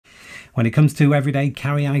When it comes to everyday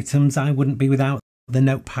carry items, I wouldn't be without the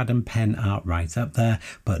notepad and pen are right up there,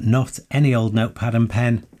 but not any old notepad and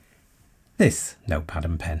pen. This notepad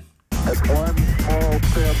and pen. It's one small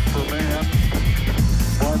step for man,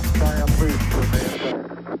 one giant leap for mankind.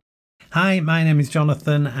 Hi, my name is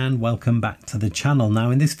Jonathan and welcome back to the channel.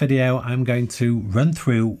 Now in this video I'm going to run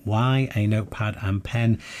through why a notepad and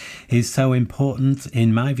pen is so important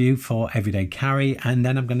in my view for everyday carry, and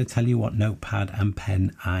then I'm going to tell you what notepad and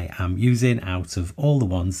pen I am using out of all the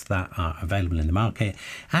ones that are available in the market,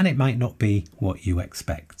 and it might not be what you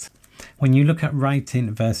expect. When you look at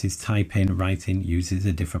writing versus typing, writing uses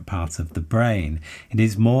a different part of the brain. It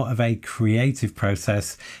is more of a creative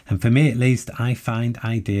process, and for me at least, I find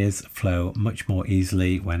ideas flow much more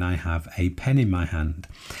easily when I have a pen in my hand.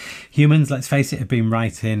 Humans, let's face it, have been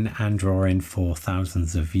writing and drawing for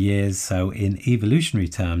thousands of years, so in evolutionary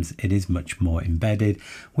terms it is much more embedded,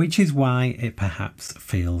 which is why it perhaps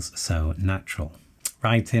feels so natural.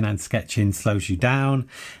 Writing and sketching slows you down,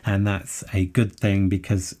 and that's a good thing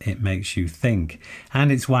because it makes you think.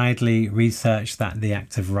 And it's widely researched that the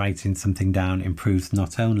act of writing something down improves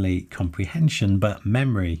not only comprehension but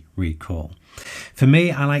memory recall. For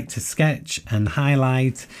me, I like to sketch and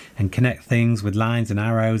highlight and connect things with lines and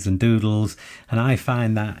arrows and doodles, and I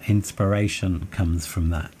find that inspiration comes from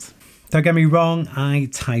that. Don't get me wrong, I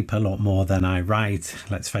type a lot more than I write.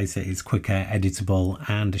 Let's face it, it's quicker, editable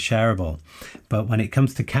and shareable. But when it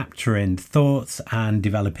comes to capturing thoughts and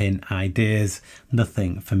developing ideas,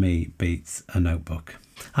 nothing for me beats a notebook.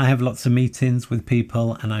 I have lots of meetings with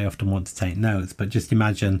people and I often want to take notes, but just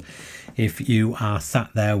imagine if you are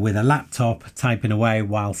sat there with a laptop typing away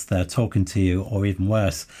whilst they're talking to you, or even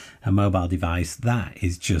worse, a mobile device. That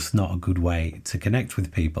is just not a good way to connect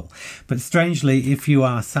with people. But strangely, if you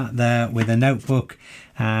are sat there with a notebook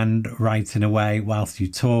and writing away whilst you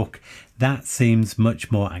talk, that seems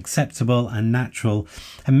much more acceptable and natural,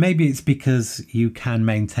 and maybe it's because you can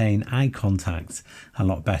maintain eye contact a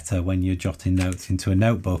lot better when you're jotting notes into a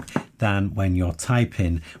notebook than when you're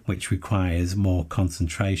typing, which requires more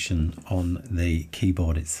concentration on the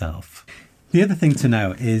keyboard itself. The other thing to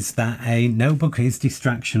know is that a notebook is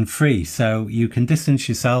distraction free, so you can distance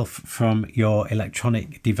yourself from your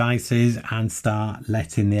electronic devices and start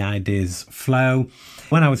letting the ideas flow.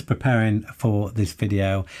 When I was preparing for this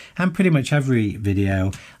video, and pretty much every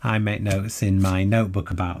video, I make notes in my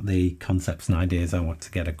notebook about the concepts and ideas I want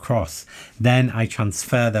to get across. Then I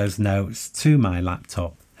transfer those notes to my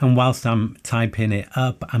laptop. And whilst I'm typing it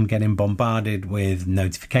up, I'm getting bombarded with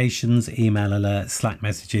notifications, email alerts, Slack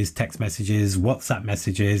messages, text messages, WhatsApp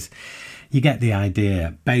messages. You get the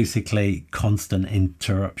idea. Basically, constant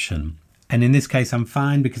interruption. And in this case, I'm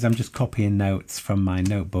fine because I'm just copying notes from my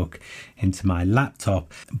notebook into my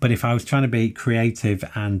laptop. But if I was trying to be creative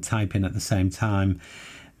and typing at the same time,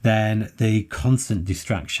 then the constant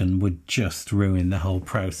distraction would just ruin the whole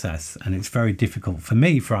process. And it's very difficult for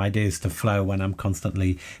me for ideas to flow when I'm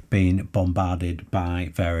constantly being bombarded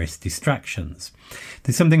by various distractions.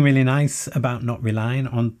 There's something really nice about not relying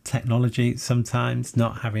on technology sometimes,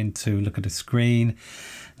 not having to look at a screen,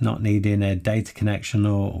 not needing a data connection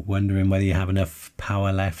or wondering whether you have enough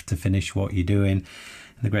power left to finish what you're doing.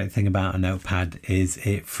 And the great thing about a notepad is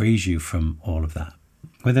it frees you from all of that.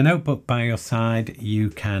 With a notebook by your side,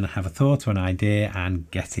 you can have a thought or an idea and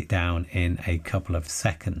get it down in a couple of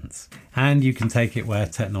seconds. And you can take it where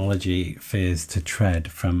technology fears to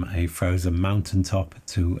tread, from a frozen mountaintop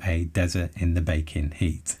to a desert in the baking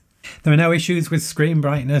heat. There are no issues with screen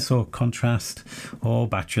brightness or contrast or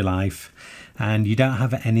battery life, and you don't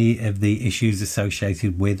have any of the issues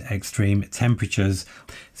associated with extreme temperatures.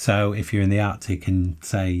 So if you're in the Arctic and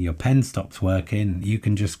say your pen stops working, you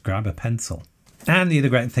can just grab a pencil. And the other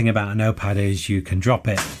great thing about a notepad is you can drop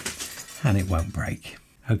it and it won't break.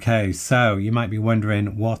 Okay, so you might be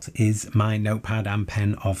wondering, what is my notepad and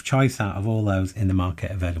pen of choice out of all those in the market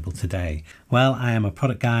available today? Well, I am a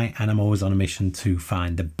product guy and I'm always on a mission to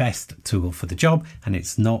find the best tool for the job, and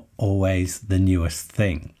it's not always the newest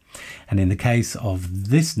thing. And in the case of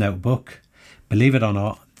this notebook, believe it or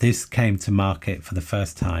not, this came to market for the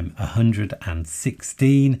first time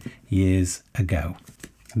 116 years ago.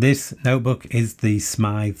 This notebook is the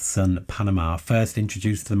Smythson Panama, first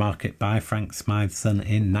introduced to the market by Frank Smythson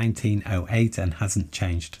in 1908 and hasn't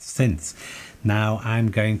changed since. Now I'm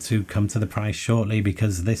going to come to the price shortly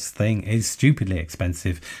because this thing is stupidly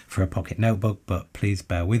expensive for a pocket notebook, but please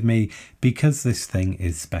bear with me because this thing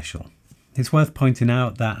is special. It's worth pointing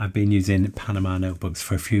out that I've been using Panama notebooks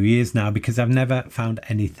for a few years now because I've never found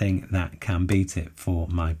anything that can beat it for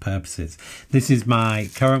my purposes. This is my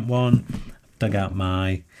current one. Dug out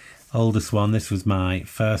my oldest one. This was my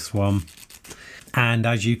first one. And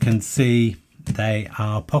as you can see, they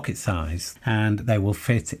are pocket size and they will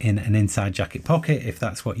fit in an inside jacket pocket if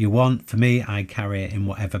that's what you want. For me, I carry it in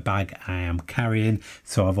whatever bag I am carrying,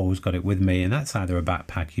 so I've always got it with me, and that's either a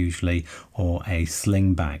backpack usually or a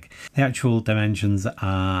sling bag. The actual dimensions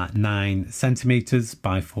are 9 centimeters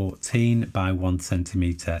by 14 by 1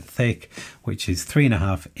 centimeter thick, which is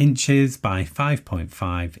 3.5 inches by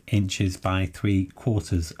 5.5 inches by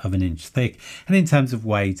 3/4 of an inch thick. And in terms of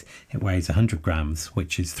weight, it weighs 100 grams,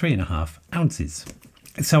 which is 3.5 ounces.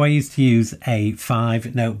 So I used to use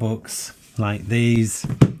A5 notebooks like these.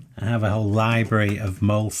 I have a whole library of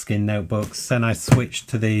moleskin notebooks. Then I switched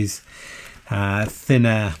to these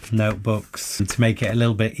thinner notebooks to make it a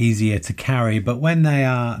little bit easier to carry. But when they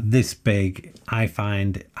are this big, I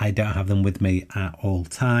find I don't have them with me at all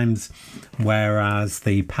times, whereas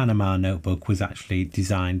the Panama notebook was actually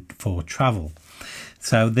designed for travel.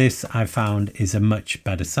 So this I found is a much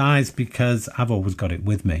better size because I've always got it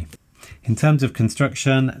with me. In terms of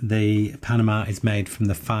construction, the Panama is made from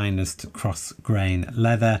the finest cross-grain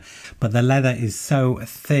leather, but the leather is so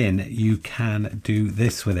thin you can do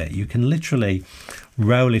this with it. You can literally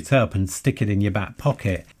roll it up and stick it in your back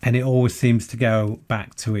pocket, and it always seems to go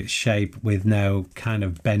back to its shape with no kind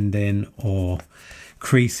of bending or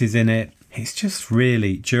creases in it. It's just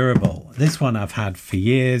really durable. This one I've had for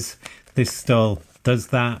years. This still does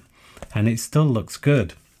that, and it still looks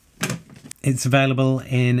good. It's available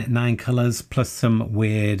in 9 colours plus some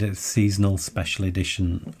weird seasonal special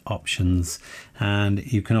edition options,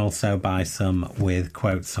 and you can also buy some with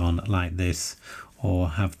quotes on like this or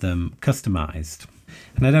have them customised.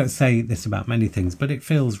 And I don't say this about many things, but it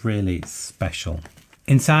feels really special.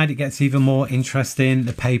 Inside it gets even more interesting.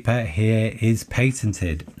 The paper here is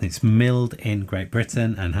patented. It's milled in Great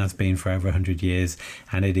Britain and has been for over 100 years,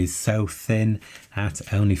 and it is so thin at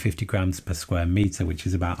only 50 grams per square metre, which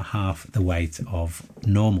is about half the weight of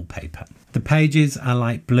normal paper. The pages are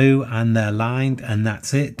light blue and they're lined, and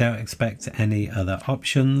that's it. Don't expect any other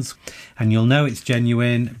options. And you'll know it's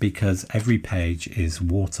genuine because every page is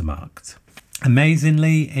watermarked.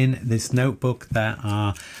 Amazingly, in this notebook there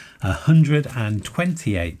are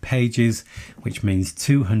 128 pages, which means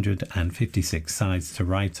 256 sides to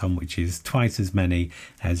write on, which is twice as many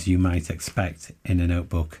as you might expect in a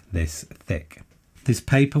notebook this thick. This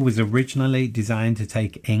paper was originally designed to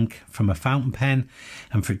take ink from a fountain pen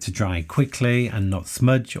and for it to dry quickly and not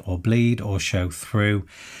smudge or bleed or show through.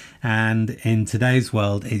 And in today's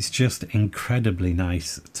world, it's just incredibly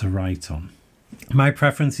nice to write on. My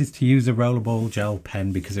preference is to use a rollerball gel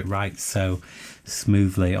pen because it writes so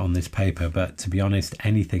smoothly on this paper, but to be honest,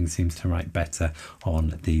 anything seems to write better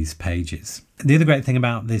on these pages. The other great thing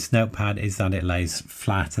about this notepad is that it lays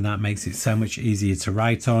flat, and that makes it so much easier to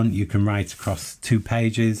write on. You can write across 2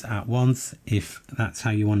 pages at once if that's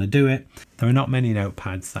how you want to do it. There are not many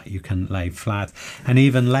notepads that you can lay flat, and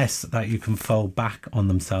even less that you can fold back on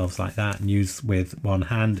themselves like that and use with one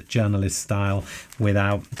hand, journalist style,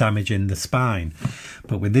 without damaging the spine.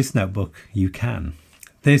 But with this notebook you can.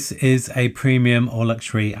 This is a premium or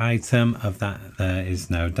luxury item, of that there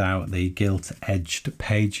is no doubt. The gilt-edged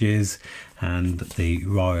pages and the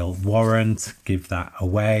royal warrant give that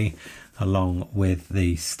away, along with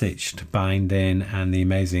the stitched binding and the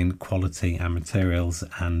amazing quality and materials,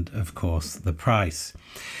 and of course the price.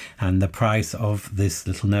 And the price of this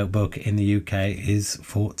little notebook in the UK is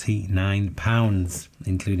 £49,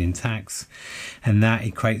 including tax, and that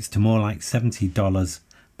equates to more like $70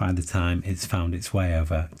 by the time it's found its way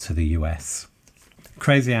over to the US.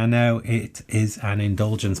 Crazy, I know, it is an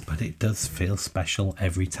indulgence, but it does feel special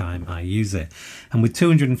every time I use it. And with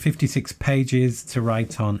 256 pages to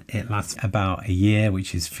write on, it lasts about a year,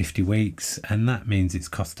 which is 50 weeks, and that means it's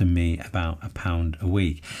costing me about £1 a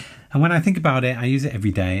week. And when I think about it, I use it every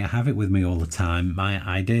day. I have it with me all the time. My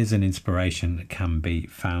ideas and inspiration can be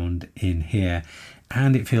found in here,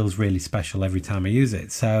 and it feels really special every time I use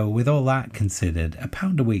it. So with all that considered,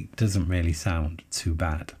 £1 a week doesn't really sound too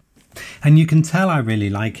bad. And you can tell I really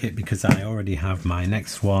like it because I already have my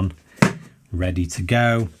next one ready to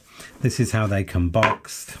go. This is how they come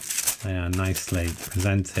boxed. They are nicely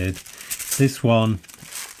presented. This one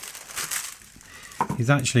is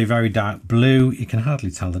actually very dark blue. You can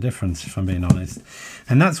hardly tell the difference, if I'm being honest.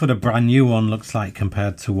 And that's what a brand new one looks like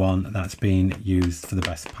compared to one that's been used for the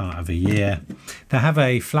best part of a year. They have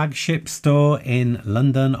a flagship store in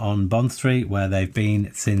London on Bond Street, where they've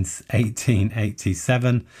been since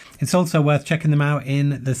 1887. It's also worth checking them out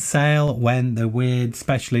in the sale when the weird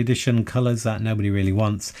special edition colours that nobody really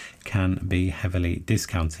wants can be heavily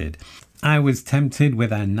discounted. I was tempted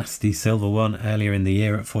with a nasty silver one earlier in the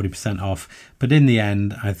year at 40% off, but in the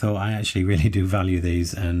end I thought I actually really do value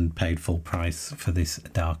these and paid full price for this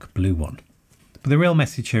dark blue one. But the real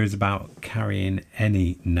message here is about carrying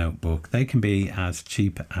any notebook. They can be as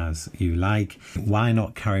cheap as you like. Why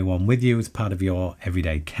not carry one with you as part of your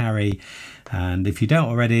everyday carry? And if you don't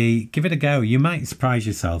already, give it a go. You might surprise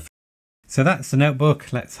yourself. So that's the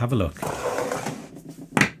notebook. Let's have a look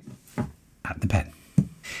at the pen.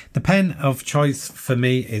 The pen of choice for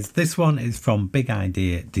me is this one. Is from Big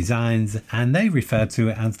Idea Designs, and they refer to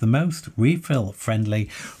it as the most refill friendly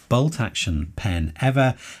bolt action pen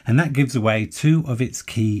ever, and that gives away two of its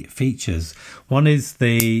key features. One is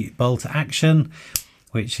the bolt action,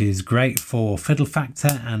 which is great for fiddle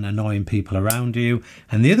factor and annoying people around you,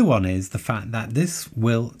 and the other one is the fact that this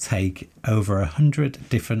will take over 100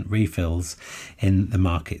 different refills in the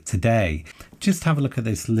market today. Just have a look at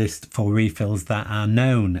this list for refills that are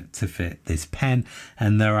known to fit this pen,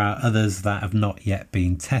 and there are others that have not yet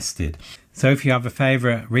been tested. So if you have a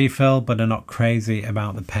favourite refill but are not crazy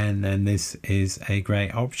about the pen, then this is a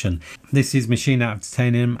great option. This is machined out of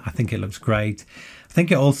titanium. I think it looks great. I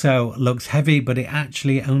think it also looks heavy, but it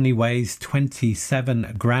actually only weighs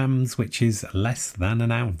 27 grams, which is less than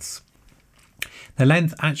an ounce. The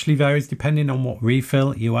length actually varies depending on what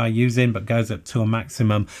refill you are using, but goes up to a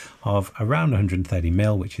maximum of around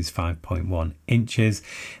 130mm, which is 5.1 inches.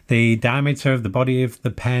 The diameter of the body of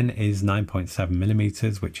the pen is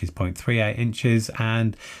 9.7mm, which is 0.38 inches,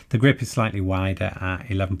 and the grip is slightly wider at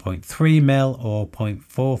 11.3mm or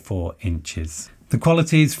 0.44 inches. The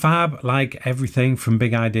quality is fab, like everything from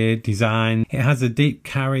Big Idea Design. It has a deep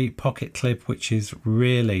carry pocket clip, which is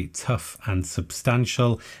really tough and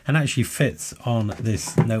substantial and actually fits on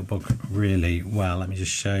this notebook really well. Let me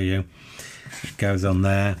just show you. It goes on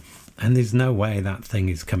there, and there's no way that thing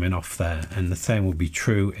is coming off there. And the same would be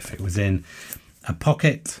true if it was in a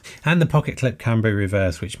pocket. And the pocket clip can be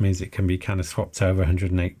reversed, which means it can be kind of swapped over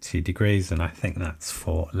 180 degrees, and I think that's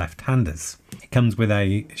for left-handers. It comes with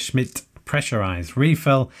a Schmidt pressurized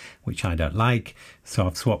refill, which I don't like, so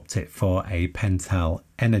I've swapped it for a Pentel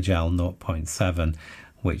Energel 0.7,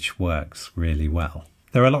 which works really well.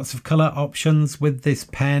 There are lots of color options with this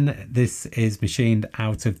pen. This is machined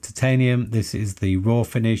out of titanium. This is the raw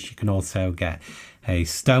finish. You can also get a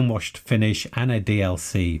stonewashed finish and a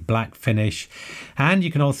DLC black finish, and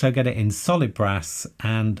you can also get it in solid brass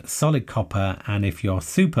and solid copper, and if you're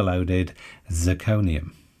super loaded,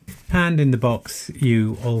 zirconium. And in the box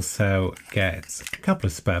you also get a couple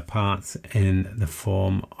of spare parts in the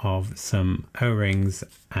form of some O-rings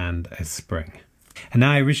and a spring. And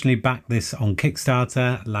I originally backed this on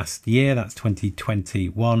Kickstarter last year, that's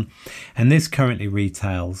 2021, and this currently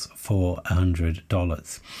retails for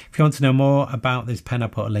 $100. If you want to know more about this pen, I'll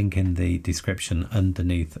put a link in the description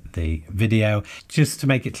underneath the video. Just to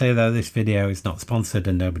make it clear though, this video is not sponsored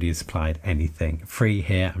and nobody has supplied anything free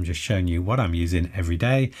here. I'm just showing you what I'm using every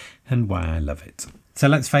day and why I love it. So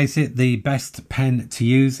let's face it, the best pen to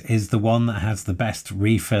use is the one that has the best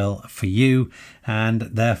refill for you, and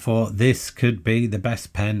therefore this could be the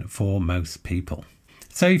best pen for most people.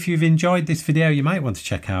 So if you've enjoyed this video, you might want to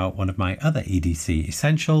check out one of my other EDC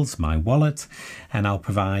essentials, my wallet, and I'll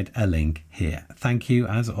provide a link here. Thank you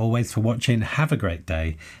as always for watching. Have a great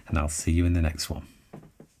day, and I'll see you in the next one.